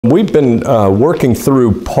We've been working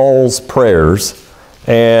through Paul's prayers,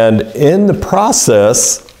 and in the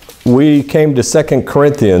process, we came to 2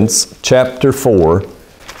 Corinthians chapter 4,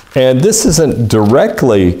 and this isn't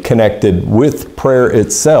directly connected with prayer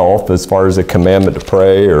itself as far as a commandment to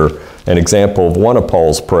pray or an example of one of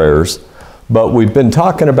Paul's prayers, but we've been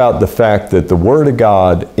talking about the fact that the Word of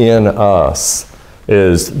God in us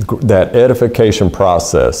is that edification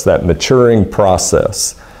process, that maturing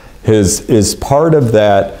process. Is part of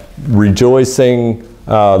that rejoicing,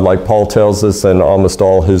 like Paul tells us in almost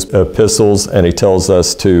all his epistles, and he tells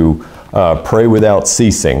us to pray without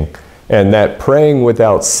ceasing. And that praying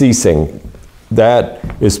without ceasing,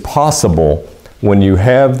 that is possible when you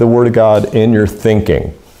have the Word of God in your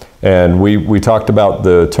thinking. And we talked about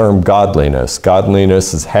the term godliness.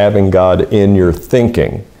 Godliness is having God in your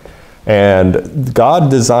thinking. And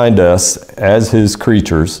God designed us as His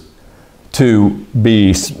creatures to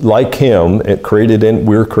be like Him.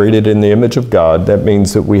 We're created in the image of God. That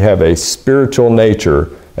means that we have a spiritual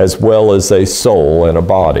nature as well as a soul and a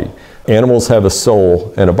body. Animals have a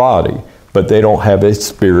soul and a body, but they don't have a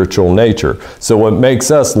spiritual nature. So what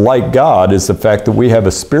makes us like God is the fact that we have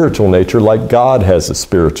a spiritual nature like God has a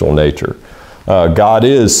spiritual nature. God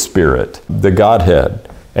is spirit, the Godhead.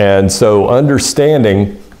 And so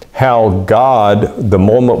understanding how God, the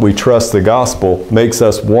moment we trust the gospel, makes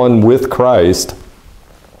us one with Christ,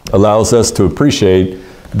 allows us to appreciate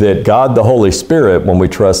that God the Holy Spirit, when we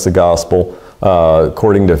trust the gospel,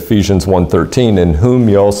 according to Ephesians 1:13, in whom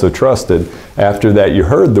you also trusted, after that you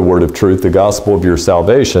heard the word of truth, the gospel of your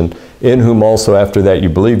salvation, in whom also after that you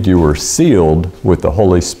believed, you were sealed with the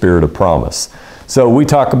Holy Spirit of promise. So we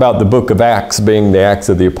talk about the book of Acts being the Acts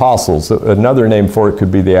of the Apostles. Another name for it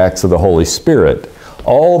could be the Acts of the Holy Spirit.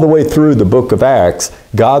 All the way through the book of Acts,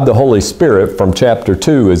 God the Holy Spirit from chapter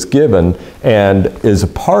 2 is given and is a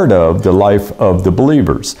part of the life of the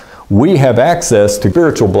believers. We have access to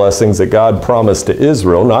spiritual blessings that God promised to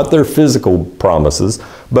Israel, not their physical promises,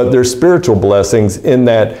 but their spiritual blessings in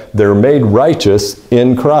that they're made righteous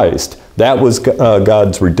in Christ. That was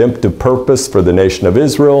God's redemptive purpose for the nation of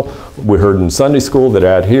Israel. We heard in Sunday school that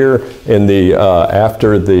out here in the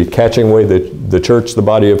after the catching away the church, the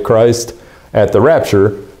body of Christ, at the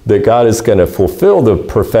rapture, that God is going to fulfill the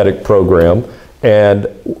prophetic program, and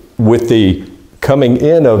with the coming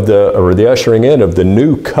in of the ushering in of the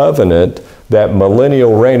new covenant, that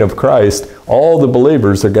millennial reign of Christ, all the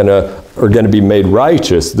believers are going to be made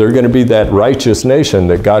righteous. They're going to be that righteous nation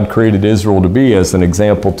that God created Israel to be as an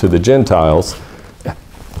example to the Gentiles,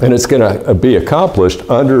 and it's going to be accomplished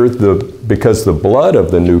because the blood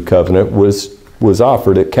of the new covenant was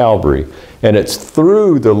offered at Calvary. And it's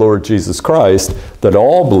through the Lord Jesus Christ that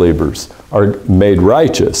all believers are made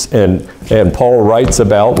righteous. And Paul writes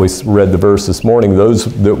about, we read the verse this morning, those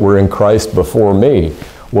that were in Christ before me.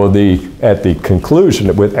 Well, at the conclusion,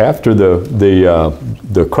 after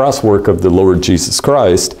the crosswork of the Lord Jesus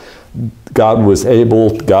Christ, God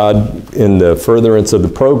in the furtherance of the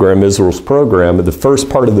program, Israel's program, in the first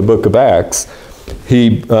part of the book of Acts,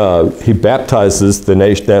 He baptizes the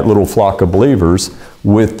nation, that little flock of believers,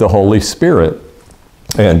 with the Holy Spirit.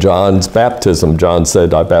 And John's baptism, John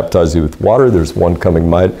said, I baptize you with water. There's one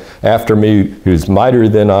coming after me who's mightier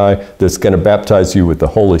than I, that's going to baptize you with the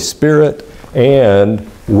Holy Spirit and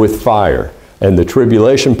with fire. And the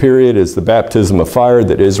tribulation period is the baptism of fire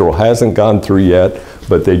that Israel hasn't gone through yet,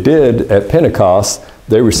 but they did at Pentecost.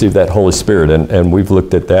 They received that Holy Spirit, and we've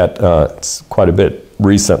looked at that quite a bit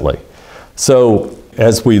recently. So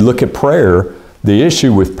as we look at prayer, the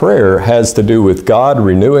issue with prayer has to do with God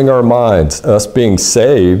renewing our minds, us being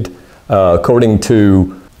saved. According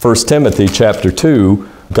to 1 Timothy chapter 2,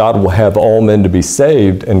 God will have all men to be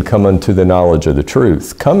saved and come unto the knowledge of the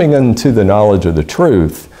truth. Coming unto the knowledge of the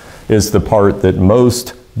truth is the part that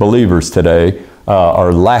most believers today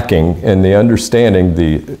are lacking in the understanding,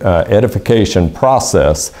 the edification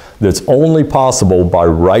process that's only possible by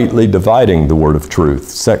rightly dividing the word of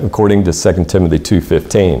truth, according to 2 Timothy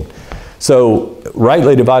 2:15. So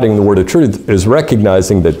rightly dividing the word of truth is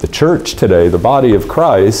recognizing that the church today, the body of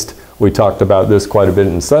Christ, we talked about this quite a bit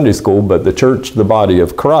in Sunday school, but the church, the body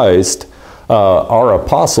of Christ, our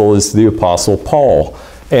apostle is the Apostle Paul.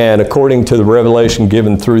 And according to the revelation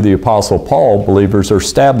given through the Apostle Paul, believers are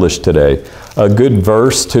established today. A good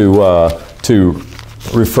verse to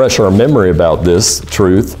refresh our memory about this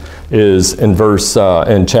truth is in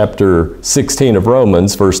chapter 16 of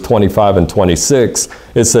Romans, verse 25 and 26.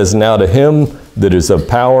 It says, now to him that is of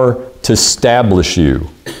power to establish you,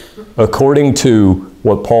 according to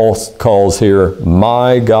what Paul calls here,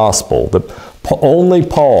 my gospel. Only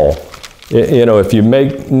Paul You know, if you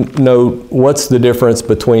make note, what's the difference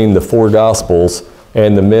between the four Gospels?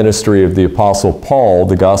 and the ministry of the Apostle Paul,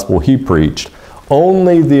 the gospel he preached.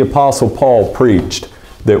 Only the Apostle Paul preached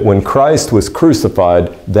that when Christ was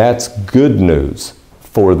crucified, that's good news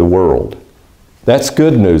for the world. That's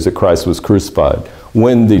good news that Christ was crucified.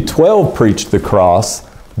 When the 12 preached the cross,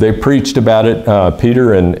 they preached about it.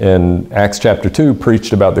 Peter in Acts chapter 2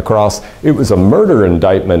 preached about the cross. It was a murder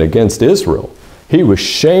indictment against Israel. He was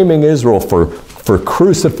shaming Israel for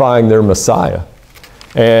crucifying their Messiah.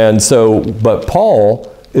 And so, but Paul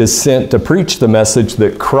is sent to preach the message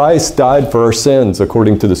that Christ died for our sins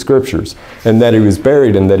according to the Scriptures, and that he was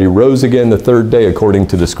buried, and that he rose again the third day according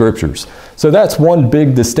to the Scriptures. So that's one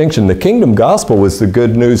big distinction. The kingdom gospel was the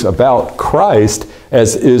good news about Christ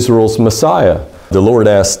as Israel's Messiah. The Lord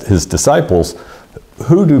asked his disciples,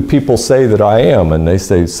 who do people say that I am? And they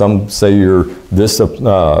say, some say you're this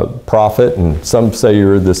prophet, and some say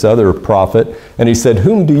you're this other prophet. And he said,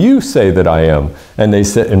 whom do you say that I am? And they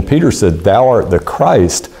said, and Peter said, thou art the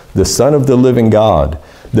Christ, the Son of the living God.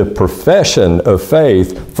 The profession of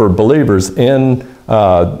faith for believers in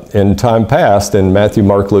time past, in Matthew,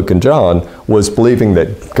 Mark, Luke, and John, was believing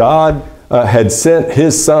that God had sent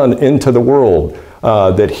his Son into the world,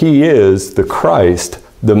 that he is the Christ,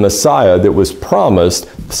 the Messiah that was promised.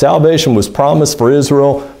 Salvation was promised for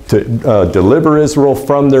Israel to deliver Israel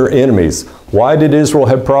from their enemies. Why did Israel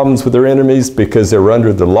have problems with their enemies? Because they were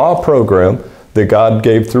under the law program that God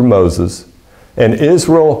gave through Moses. And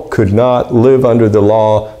Israel could not live under the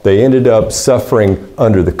law. They ended up suffering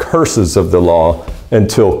under the curses of the law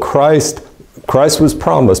until Christ was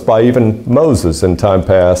promised by even Moses in time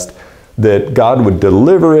past that God would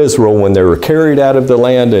deliver Israel when they were carried out of the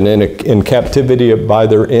land and in captivity by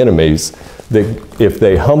their enemies, that if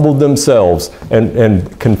they humbled themselves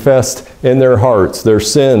and confessed in their hearts their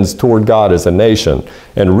sins toward God as a nation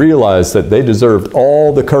and realized that they deserved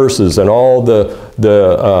all the curses and all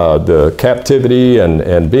the captivity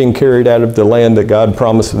and being carried out of the land that God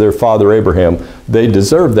promised to their father Abraham, they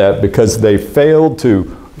deserved that because they failed to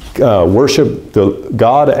worship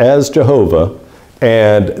God as Jehovah,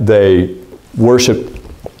 and they worship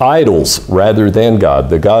idols rather than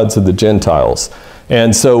God, the gods of the Gentiles.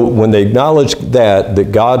 And so when they acknowledged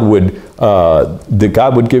that God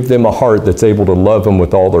would give them a heart that's able to love them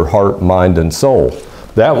with all their heart, mind, and soul.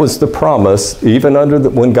 That was the promise, even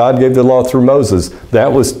when God gave the law through Moses.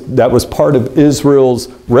 That was part of Israel's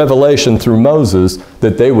revelation through Moses,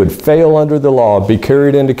 that they would fail under the law, be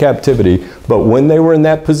carried into captivity. But when they were in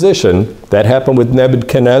that position, that happened with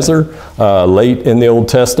Nebuchadnezzar late in the Old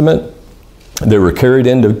Testament. They were carried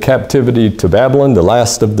into captivity to Babylon. The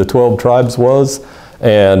last of the 12 tribes was,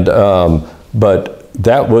 and but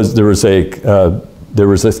there was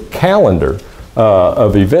a calendar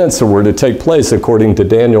of events that were to take place according to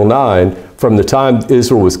Daniel 9 from the time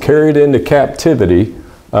Israel was carried into captivity.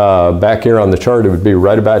 Back here on the chart, it would be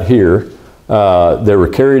right about here. They were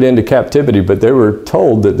carried into captivity, but they were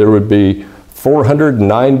told that there would be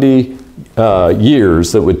 490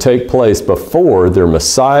 years that would take place before their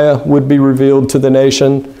Messiah would be revealed to the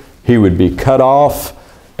nation. He would be cut off,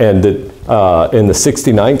 and that in the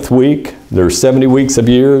 69th week, there are 70 weeks of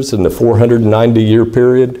years in the 490-year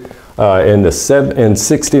period. In the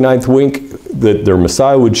 69th week, that their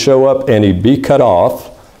Messiah would show up and he'd be cut off,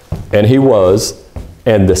 and he was.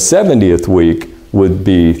 And the 70th week would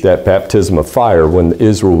be that baptism of fire, when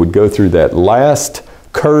Israel would go through that last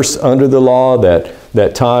curse under the law,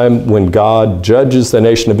 that time when God judges the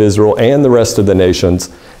nation of Israel and the rest of the nations,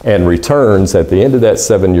 and returns at the end of that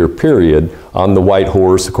 7-year period on the white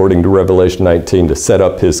horse, according to Revelation 19, to set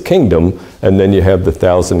up his kingdom, and then you have the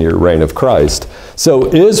 1,000-year reign of Christ.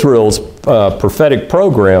 So Israel's prophetic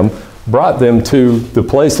program brought them to the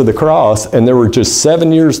place of the cross, and there were just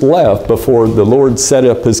 7 years left before the Lord set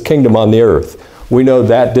up his kingdom on the earth. We know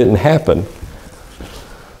that didn't happen.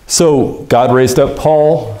 So God raised up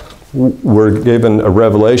Paul. We're given a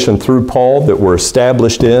revelation through Paul that we're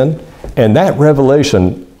established in, and that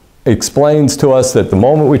revelation explains to us that the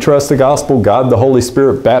moment we trust the gospel, God the Holy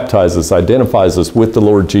Spirit baptizes, identifies us with the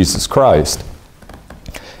Lord Jesus Christ.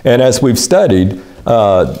 And as we've studied,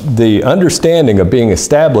 the understanding of being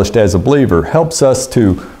established as a believer helps us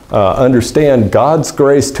to understand God's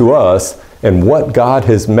grace to us and what God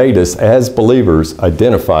has made us as believers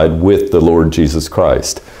identified with the Lord Jesus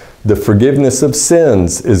Christ. The forgiveness of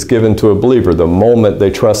sins is given to a believer the moment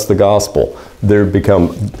they trust the gospel. They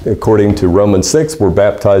become, according to Romans 6, we're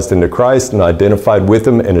baptized into Christ and identified with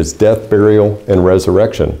him in his death, burial, and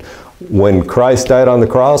resurrection. When Christ died on the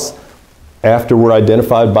cross, after we're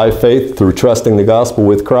identified by faith through trusting the gospel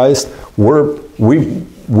with Christ, we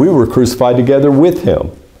were crucified together with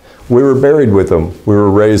him. We were buried with him. We were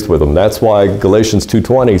raised with him. That's why Galatians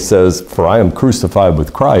 2:20 says, "For I am crucified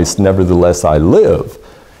with Christ, nevertheless I live.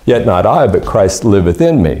 Yet not I, but Christ liveth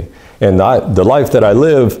in me. And the life that I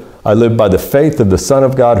live by the faith of the Son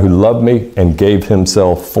of God who loved me and gave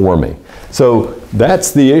himself for me." So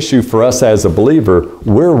that's the issue for us as a believer.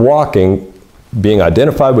 We're walking, being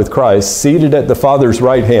identified with Christ, seated at the Father's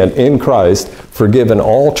right hand in Christ, forgiven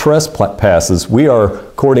all trespasses. We are,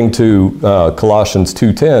 according to Colossians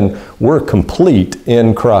 2:10, we're complete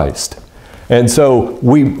in Christ. And so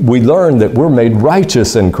we learn that we're made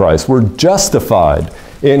righteous in Christ. We're justified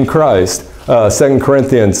in Christ. 2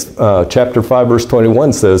 Corinthians chapter 5, verse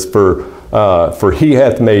 21 says, For he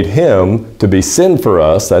hath made him to be sin for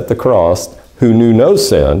us at the cross, who knew no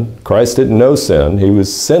sin. Christ didn't know sin. He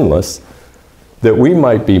was sinless. That we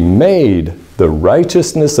might be made the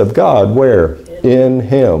righteousness of God, where? In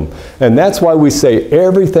him. And that's why we say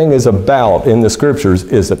everything is about, in the scriptures,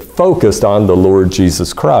 is it focused on the Lord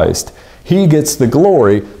Jesus Christ. He gets the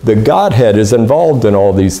glory. The Godhead is involved in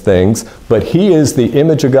all these things, but he is the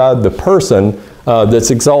image of God, the person that's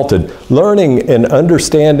exalted. Learning and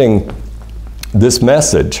understanding this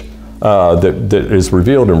message that is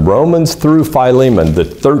revealed in Romans through Philemon, the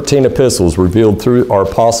 13 epistles revealed through our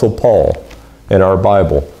Apostle Paul in our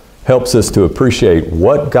Bible, helps us to appreciate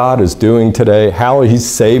what God is doing today, how he's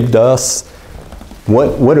saved us,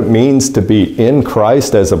 what it means to be in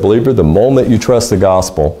Christ as a believer the moment you trust the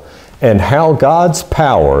gospel, and how God's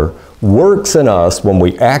power works in us when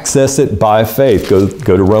we access it by faith. Go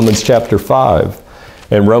to Romans chapter 5.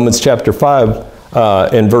 In Romans chapter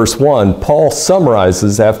 5, in verse 1, Paul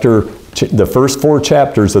summarizes, after the first 4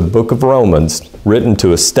 chapters of the book of Romans, written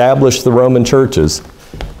to establish the Roman churches,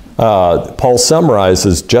 Paul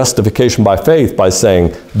summarizes justification by faith by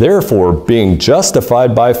saying, "Therefore, being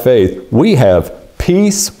justified by faith, we have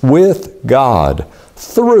peace with God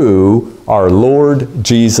through our Lord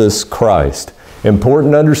Jesus Christ."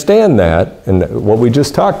 Important to understand that, and what we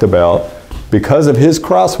just talked about, because of his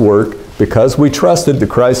cross work, because we trusted that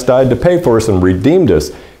Christ died to pay for us and redeemed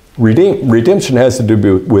us. Redemption has to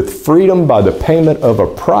do with freedom by the payment of a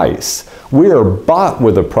price. We are bought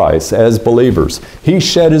with a price as believers. He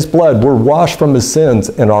shed his blood. We're washed from his sins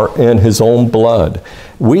in his own blood.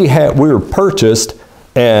 We were purchased,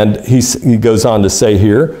 and he goes on to say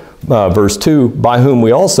here, verse 2, "By whom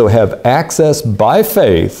we also have access by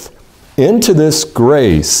faith into this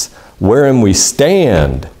grace, wherein we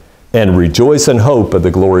stand and rejoice in hope of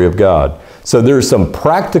the glory of God." So there's some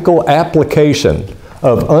practical application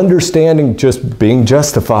of understanding just being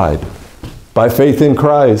justified by faith in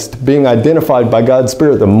Christ, being identified by God's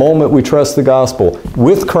Spirit the moment we trust the gospel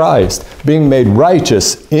with Christ, being made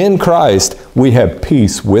righteous in Christ, we have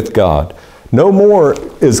peace with God. No more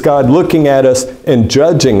is God looking at us and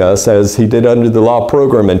judging us as he did under the law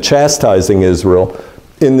program and chastising Israel.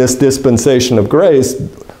 In this dispensation of grace,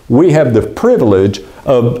 we have the privilege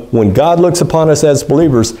of, when God looks upon us as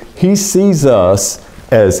believers, he sees us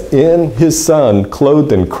as in his Son,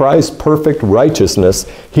 clothed in Christ's perfect righteousness.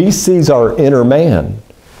 He sees our inner man.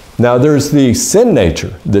 Now there's the sin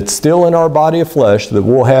nature that's still in our body of flesh that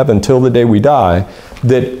we'll have until the day we die,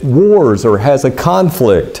 that wars or has a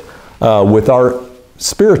conflict with our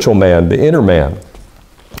spiritual man, the inner man.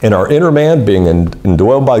 And our inner man, being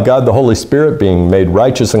indwelled by God the Holy Spirit, being made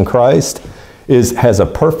righteous in Christ, has a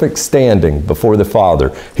perfect standing before the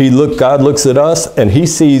Father. God looks at us and he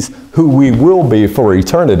sees who we will be for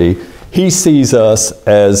eternity. He sees us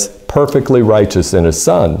as perfectly righteous in his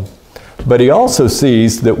Son. But he also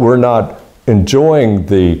sees that we're not enjoying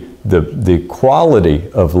the quality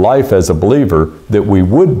of life as a believer that we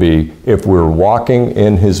would be if we were walking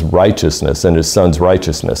in his righteousness, in his Son's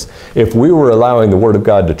righteousness. If we were allowing the Word of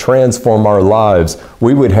God to transform our lives,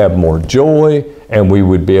 we would have more joy, and we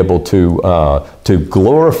would be able to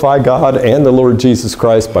glorify God and the Lord Jesus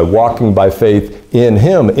Christ by walking by faith in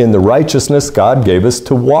him, in the righteousness God gave us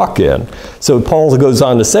to walk in. So Paul goes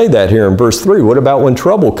on to say that here in verse 3. What about when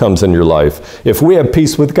trouble comes in your life? If we have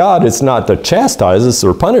peace with God, it's not to chastise us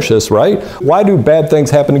or punish us, right? Why do bad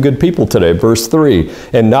things happen to good people today? Verse 3,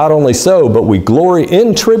 "And not only so, but we glory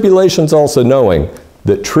in tribulations also, knowing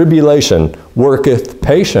that tribulation worketh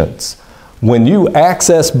patience." When you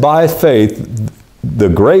access by faith the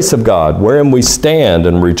grace of God, wherein we stand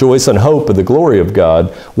and rejoice in hope of the glory of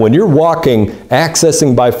God, when you're walking,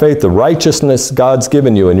 accessing by faith the righteousness God's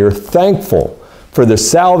given you, and you're thankful For the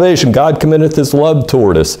salvation, God committeth his love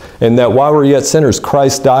toward us, and that while we're yet sinners,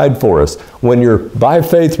 Christ died for us. When you're by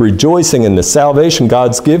faith rejoicing in the salvation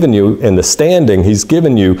God's given you and the standing he's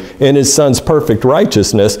given you in his Son's perfect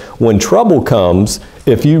righteousness, when trouble comes,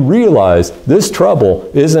 if you realize this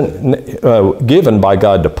trouble isn't given by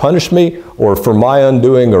God to punish me or for my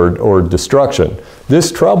undoing or destruction,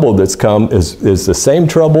 this trouble that's come is the same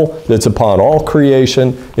trouble that's upon all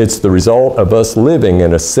creation. It's the result of us living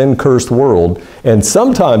in a sin-cursed world. And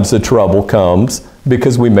sometimes the trouble comes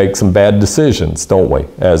because we make some bad decisions, don't we,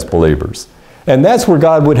 as believers? And that's where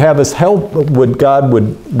God would have us help. God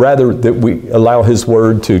would rather that we allow his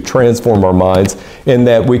word to transform our minds, in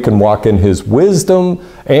that we can walk in his wisdom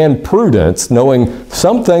and prudence, knowing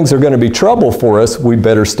some things are going to be trouble for us, we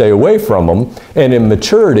better stay away from them. And in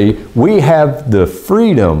maturity, we have the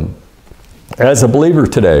freedom as a believer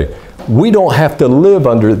today. We don't have to live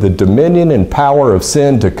under the dominion and power of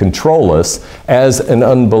sin to control us as an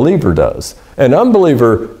unbeliever does. An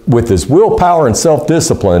unbeliever, with his willpower and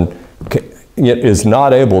self-discipline, is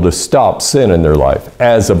not able to stop sin in their life.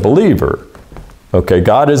 As a believer, okay,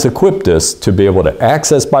 God has equipped us to be able to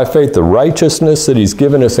access by faith the righteousness that he's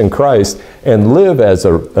given us in Christ and live as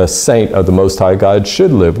a saint of the Most High God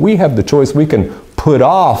should live. We have the choice. We can put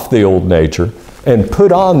off the old nature and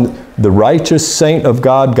put on the righteous saint of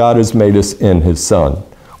God God has made us in his Son.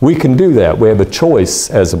 We can do that. We have a choice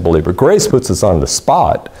as a believer. Grace puts us on the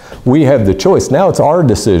spot. We have the choice. Now it's our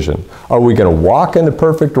decision. Are we going to walk in the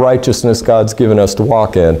perfect righteousness God's given us to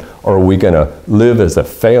walk in, or are we going to live as a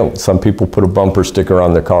fail? Some people put a bumper sticker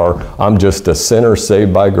on their car, I'm just a sinner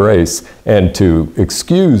saved by grace, and to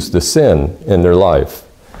excuse the sin in their life.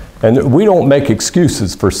 And we don't make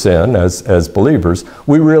excuses for sin as believers.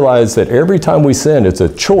 We realize that every time we sin, it's a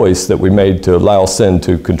choice that we made to allow sin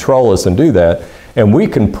to control us and do that. And we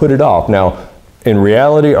can put it off. Now, in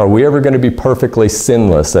reality, are we ever going to be perfectly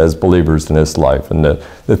sinless as believers in this life? And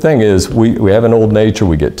the thing is, we have an old nature,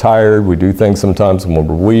 we get tired, we do things sometimes when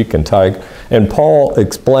we're weak and tired. And Paul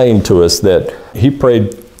explained to us that he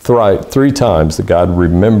prayed three times that God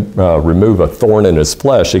remove a thorn in his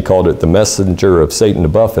flesh. He called it the messenger of Satan to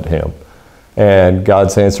buffet him. And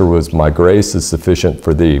God's answer was, my grace is sufficient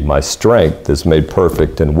for thee. My strength is made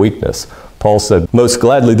perfect in weakness. Paul said, most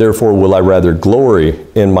gladly, therefore, will I rather glory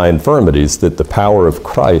in my infirmities, that the power of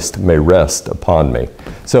Christ may rest upon me.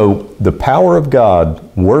 So the power of God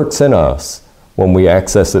works in us when we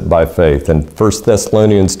access it by faith. And 1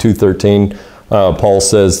 Thessalonians 2:13, Paul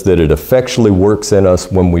says that it effectually works in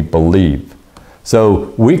us when we believe.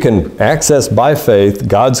 So we can access by faith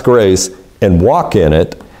God's grace and walk in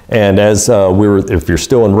it. And as if you're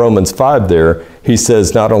still in Romans 5 there, he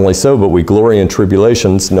says, not only so, but we glory in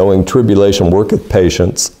tribulations, knowing tribulation worketh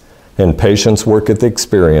patience, and patience worketh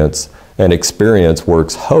experience, and experience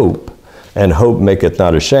works hope, and hope maketh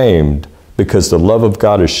not ashamed, because the love of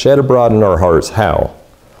God is shed abroad in our hearts. How?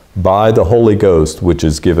 By the Holy Ghost, which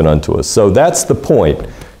is given unto us. So that's the point.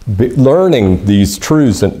 Learning these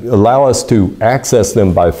truths and allow us to access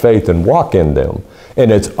them by faith and walk in them. And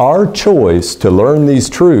it's our choice to learn these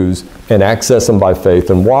truths and access them by faith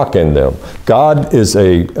and walk in them. God gives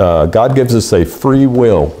us a free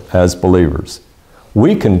will as believers.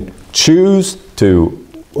 We can choose to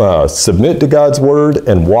submit to God's word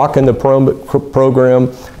and walk in the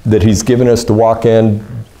program that he's given us to walk in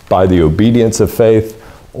by the obedience of faith,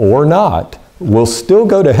 or not. We'll still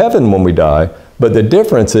go to heaven when we die, but the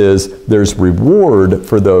difference is there's reward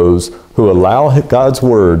for those who allow God's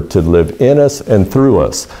word to live in us and through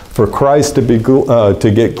us, for Christ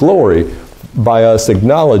to get glory by us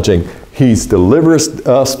acknowledging he's delivered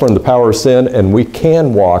us from the power of sin, and we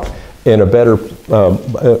can walk in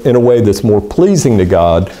a way that's more pleasing to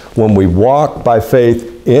God when we walk by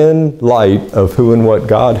faith in light of who and what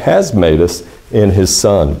God has made us in his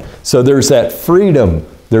Son. So there's that freedom,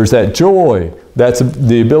 there's that joy, that's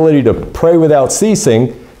the ability to pray without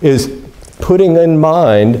ceasing, is putting in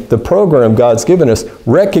mind the program God's given us,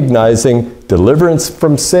 recognizing deliverance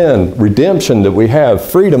from sin, redemption that we have,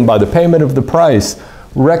 freedom by the payment of the price,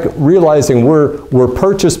 realizing we're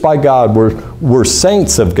purchased by God, we're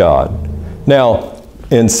saints of God. Now,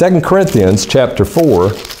 in 2 Corinthians chapter 4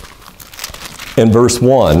 and verse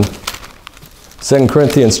 1, 2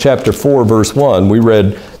 Corinthians chapter 4 verse 1, we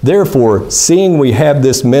read, therefore, seeing we have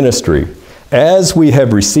this ministry, as we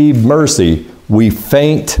have received mercy, we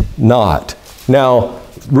faint not. Now,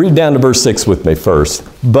 read down to verse 6 with me first.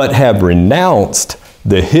 But have renounced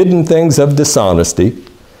the hidden things of dishonesty,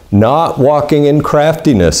 not walking in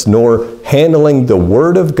craftiness, nor handling the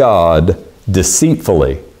word of God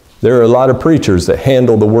deceitfully. There are a lot of preachers that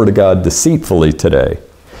handle the word of God deceitfully today.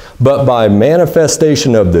 But by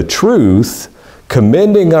manifestation of the truth,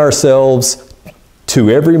 commending ourselves to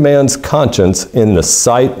every man's conscience in the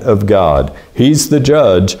sight of God. He's the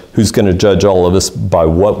judge who's going to judge all of us by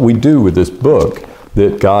what we do with this book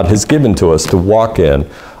that God has given to us to walk in.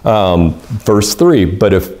 Verse 3,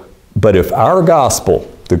 but if our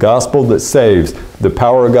gospel, the gospel that saves, the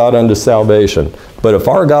power of God unto salvation, but if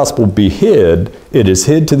our gospel be hid, it is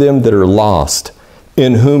hid to them that are lost,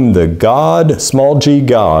 in whom the God, small g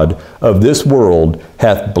God, of this world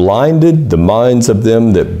hath blinded the minds of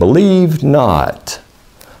them that believe not,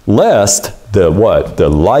 lest the what? The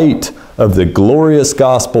light of the glorious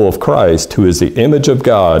gospel of Christ, who is the image of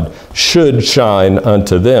God, should shine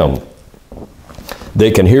unto them.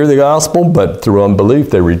 They can hear the gospel, but through unbelief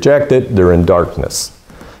they reject it. They're in darkness.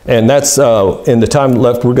 And that's, in the time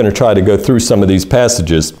left, we're going to try to go through some of these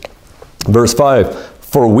passages. Verse 5,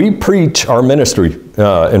 for we preach our ministry,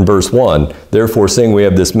 in verse 1. Therefore, seeing we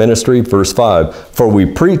have this ministry, verse 5, for we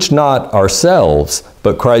preach not ourselves,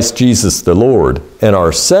 but Christ Jesus the Lord, and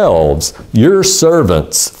ourselves your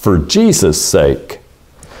servants for Jesus' sake.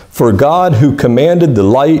 For God, who commanded the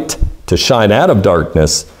light to shine out of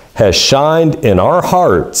darkness, has shined in our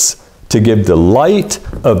hearts to give the light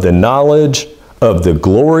of the knowledge of the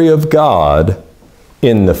glory of God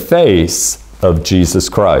in the face of Jesus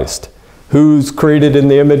Christ. Who's created in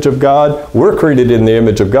the image of God? We're created in the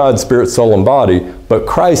image of God, spirit, soul, and body, but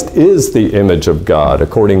Christ is the image of God,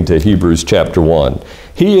 according to Hebrews chapter 1.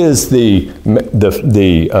 He is the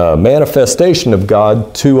manifestation of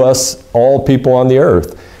God to us, all people on the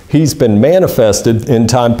earth. He's been manifested in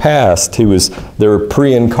time past. There are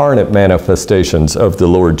pre-incarnate manifestations of the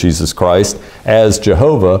Lord Jesus Christ as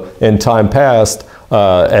Jehovah in time past,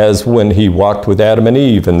 as when he walked with Adam and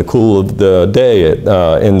Eve in the cool of the day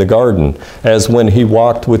in the garden, as when he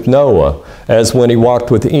walked with Noah, as when he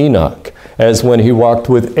walked with Enoch, as when he walked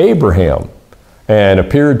with Abraham and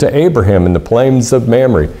appeared to Abraham in the plains of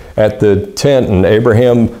Mamre at the tent, and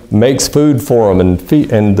Abraham makes food for him,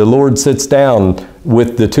 and the Lord sits down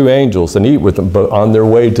with the two angels and eat with them on their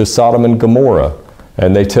way to Sodom and Gomorrah.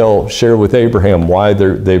 And they share with Abraham why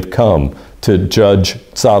they've come to judge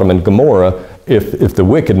Sodom and Gomorrah if the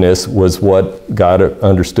wickedness was what God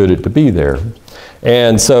understood it to be there.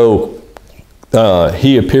 And so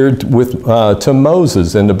he appeared to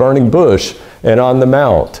Moses in the burning bush and on the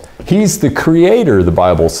mount. He's the creator, the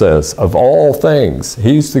Bible says, of all things.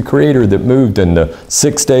 He's the creator that moved in the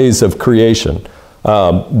 6 days of creation.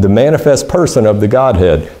 The manifest person of the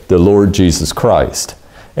Godhead, the Lord Jesus Christ.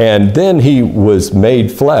 And then he was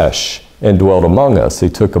made flesh and dwelt among us. He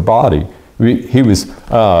took a body. He was,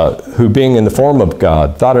 who being in the form of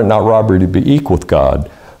God, thought it not robbery to be equal with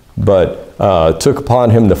God, but took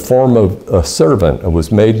upon him the form of a servant and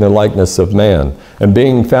was made in the likeness of man. And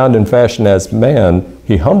being found in fashion as man,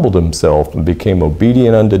 he humbled himself and became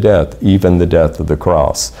obedient unto death, even the death of the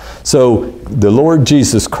cross. So the Lord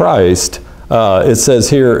Jesus Christ, it says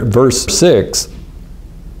here, verse 6,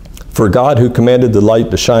 for God, who commanded the light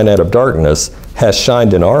to shine out of darkness, has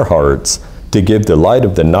shined in our hearts to give the light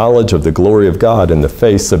of the knowledge of the glory of God in the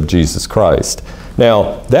face of Jesus Christ.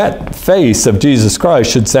 Now, that face of Jesus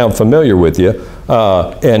Christ should sound familiar with you.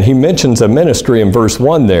 And he mentions a ministry in verse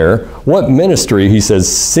 1 there. What ministry? He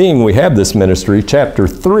says, seeing we have this ministry, chapter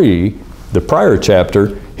 3, the prior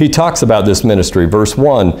chapter, he talks about this ministry. Verse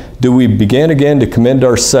 1, do we begin again to commend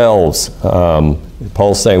ourselves?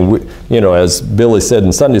 Paul's saying, as Billy said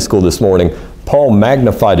in Sunday school this morning, Paul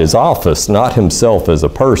magnified his office, not himself as a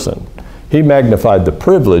person. He magnified the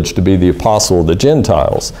privilege to be the apostle of the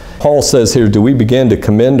Gentiles. Paul says here, do we begin to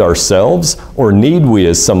commend ourselves, or need we,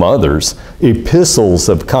 as some others, epistles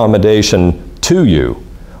of commendation to you,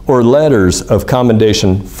 or letters of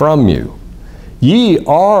commendation from you? Ye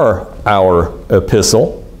are our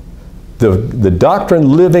epistle, the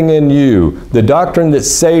doctrine living in you, the doctrine that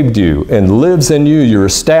saved you and lives in you, you're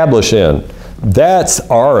established in. That's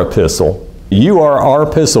our epistle. You are our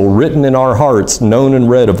epistle, written in our hearts, known and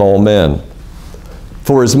read of all men.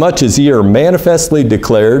 For as much as ye are manifestly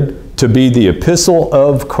declared to be the epistle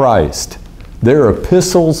of Christ. They're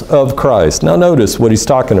epistles of Christ. Now notice what he's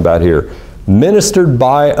talking about here. Ministered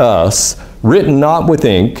by us, written not with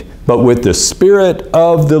ink, but with the Spirit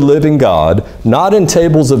of the living God, not in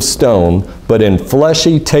tables of stone, but in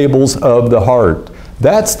fleshy tables of the heart.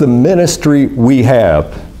 That's the ministry we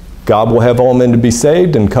have. God will have all men to be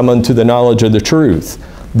saved and come unto the knowledge of the truth.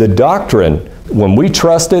 The doctrine, when we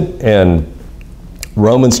trust it, in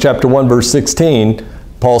Romans chapter 1, verse 16,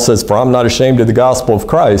 Paul says, for I'm not ashamed of the gospel of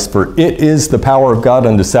Christ, for it is the power of God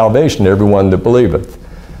unto salvation to everyone that believeth.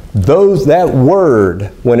 That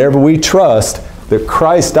word, whenever we trust that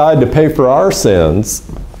Christ died to pay for our sins,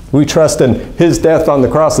 we trust in his death on the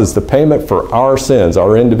cross as the payment for our sins,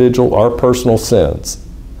 our individual, our personal sins,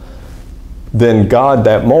 then God,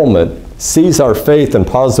 that moment, sees our faith and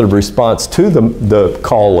positive response to the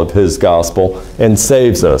call of his gospel and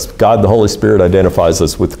saves us. God, the Holy Spirit, identifies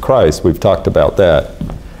us with Christ. We've talked about that.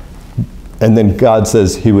 And then God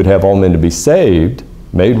says he would have all men to be saved,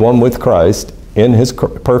 made one with Christ in his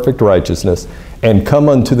perfect righteousness, and come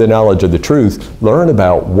unto the knowledge of the truth. Learn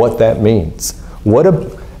about what that means. A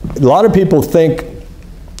lot of people think,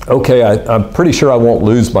 okay, I'm pretty sure I won't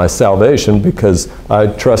lose my salvation because I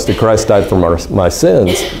trusted Christ died for my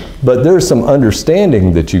sins. But there's some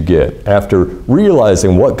understanding that you get after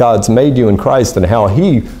realizing what God's made you in Christ and how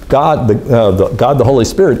God the Holy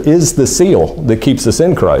Spirit, is the seal that keeps us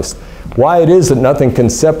in Christ. Why it is that nothing can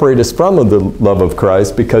separate us from the love of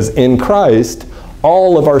Christ, because in Christ,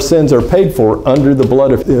 all of our sins are paid for under the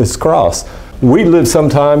blood of his cross. We live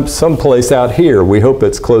someplace out here. We hope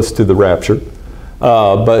it's close to the rapture.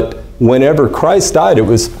 But whenever Christ died, it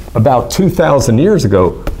was about 2,000 years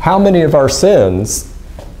ago. How many of our sins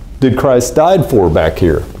did Christ die for back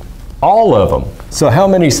here? All of them. So how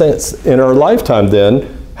many sins in our lifetime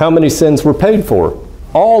then, how many sins were paid for?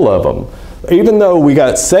 All of them. Even though we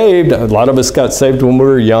got saved, a lot of us got saved when we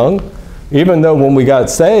were young, even though when we got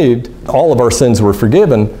saved, all of our sins were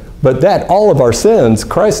forgiven, but that all of our sins,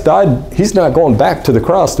 Christ died, he's not going back to the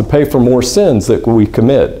cross to pay for more sins that we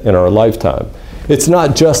commit in our lifetime. It's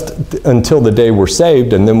not just until the day we're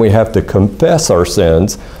saved and then we have to confess our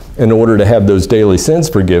sins in order to have those daily sins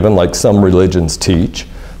forgiven, like some religions teach,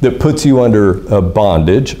 that puts you under a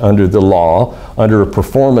bondage, under the law, under a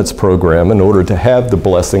performance program in order to have the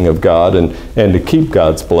blessing of God and to keep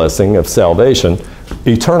God's blessing of salvation.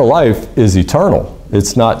 Eternal life is eternal.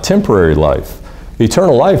 It's not temporary life.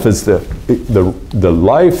 Eternal life is the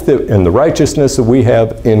life and the righteousness that we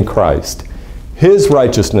have in Christ. His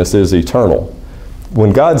righteousness is eternal.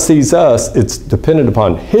 When God sees us, it's dependent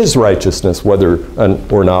upon his righteousness whether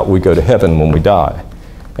or not we go to heaven when we die.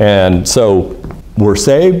 And so we're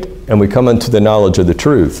saved and we come into the knowledge of the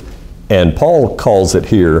truth. And Paul calls it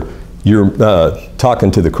here, you're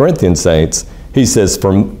talking to the Corinthian saints, he says,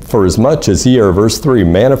 for as much as ye are, verse 3,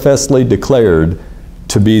 manifestly declared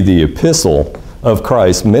to be the epistle of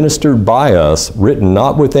Christ, ministered by us, written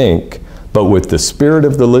not with ink, but with the Spirit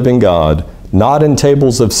of the living God, not in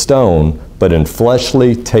tables of stone, but in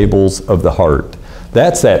fleshly tables of the heart.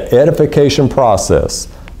 That's that edification process,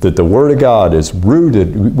 that the Word of God is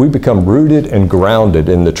rooted, we become rooted and grounded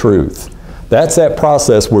in the truth. That's that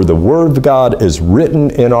process where the Word of God is written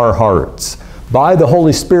in our hearts by the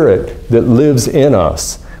Holy Spirit that lives in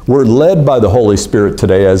us. We're led by the Holy Spirit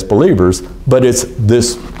today as believers, but it's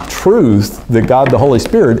this truth that God the Holy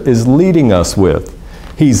Spirit is leading us with.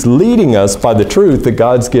 He's leading us by the truth that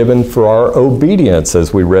God's given for our obedience,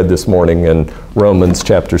 as we read this morning in Romans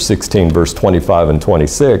chapter 16, verse 25 and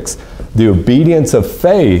 26. The obedience of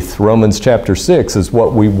faith, Romans chapter 6, is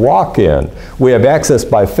what we walk in. We have access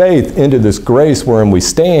by faith into this grace wherein we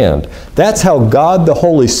stand. That's how God the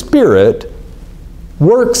Holy Spirit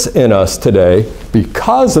works in us today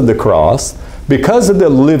because of the cross, because of the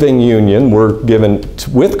living union we're given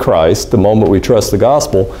with Christ the moment we trust the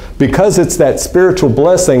gospel, because it's that spiritual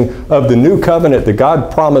blessing of the new covenant that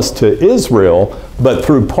God promised to Israel. But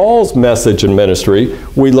through Paul's message and ministry,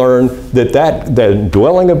 we learn that the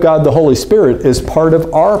dwelling of God the Holy Spirit is part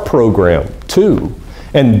of our program too.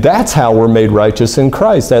 And that's how we're made righteous in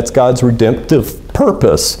Christ. That's God's redemptive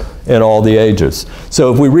purpose in all the ages.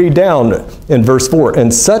 So if we read down in verse 4,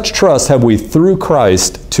 and such trust have we through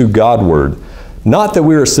Christ to Godward. Not that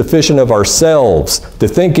we are sufficient of ourselves to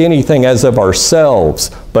think anything as of ourselves,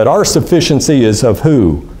 but our sufficiency is of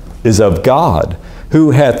who? Is of God, who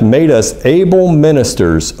hath made us able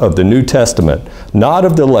ministers of the New Testament, not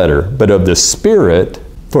of the letter, but of the Spirit.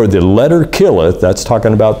 For the letter killeth, that's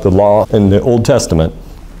talking about the law in the Old Testament,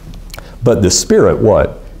 but the Spirit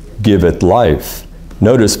what? Giveth life.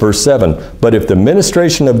 Notice verse 7, but if the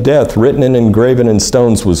ministration of death written and engraven in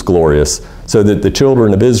stones was glorious, so that the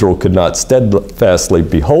children of Israel could not steadfastly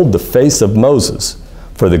behold the face of Moses,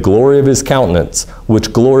 for the glory of his countenance,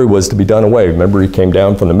 which glory was to be done away. Remember, he came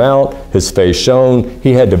down from the mount, his face shone,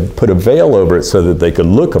 he had to put a veil over it so that they could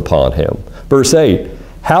look upon him. Verse 8,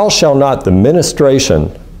 how shall not the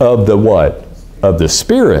ministration of the what? Of the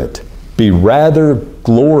Spirit be rather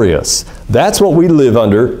glorious? That's what we live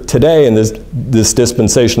under today in this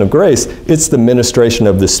dispensation of grace. It's the ministration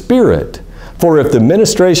of the Spirit. For if the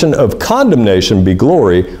ministration of condemnation be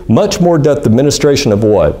glory, much more doth the ministration of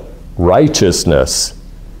what? Righteousness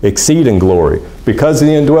exceed in glory. Because of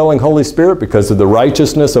the indwelling Holy Spirit, because of the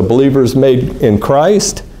righteousness of believers made in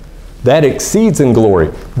Christ, That exceeds in glory.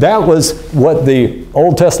 That was what the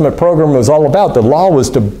Old Testament program was all about. The law was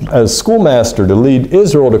a schoolmaster to lead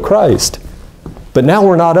Israel to Christ. But now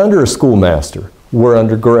we're not under a schoolmaster. We're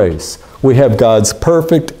under grace. We have God's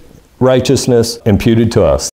perfect righteousness imputed to us.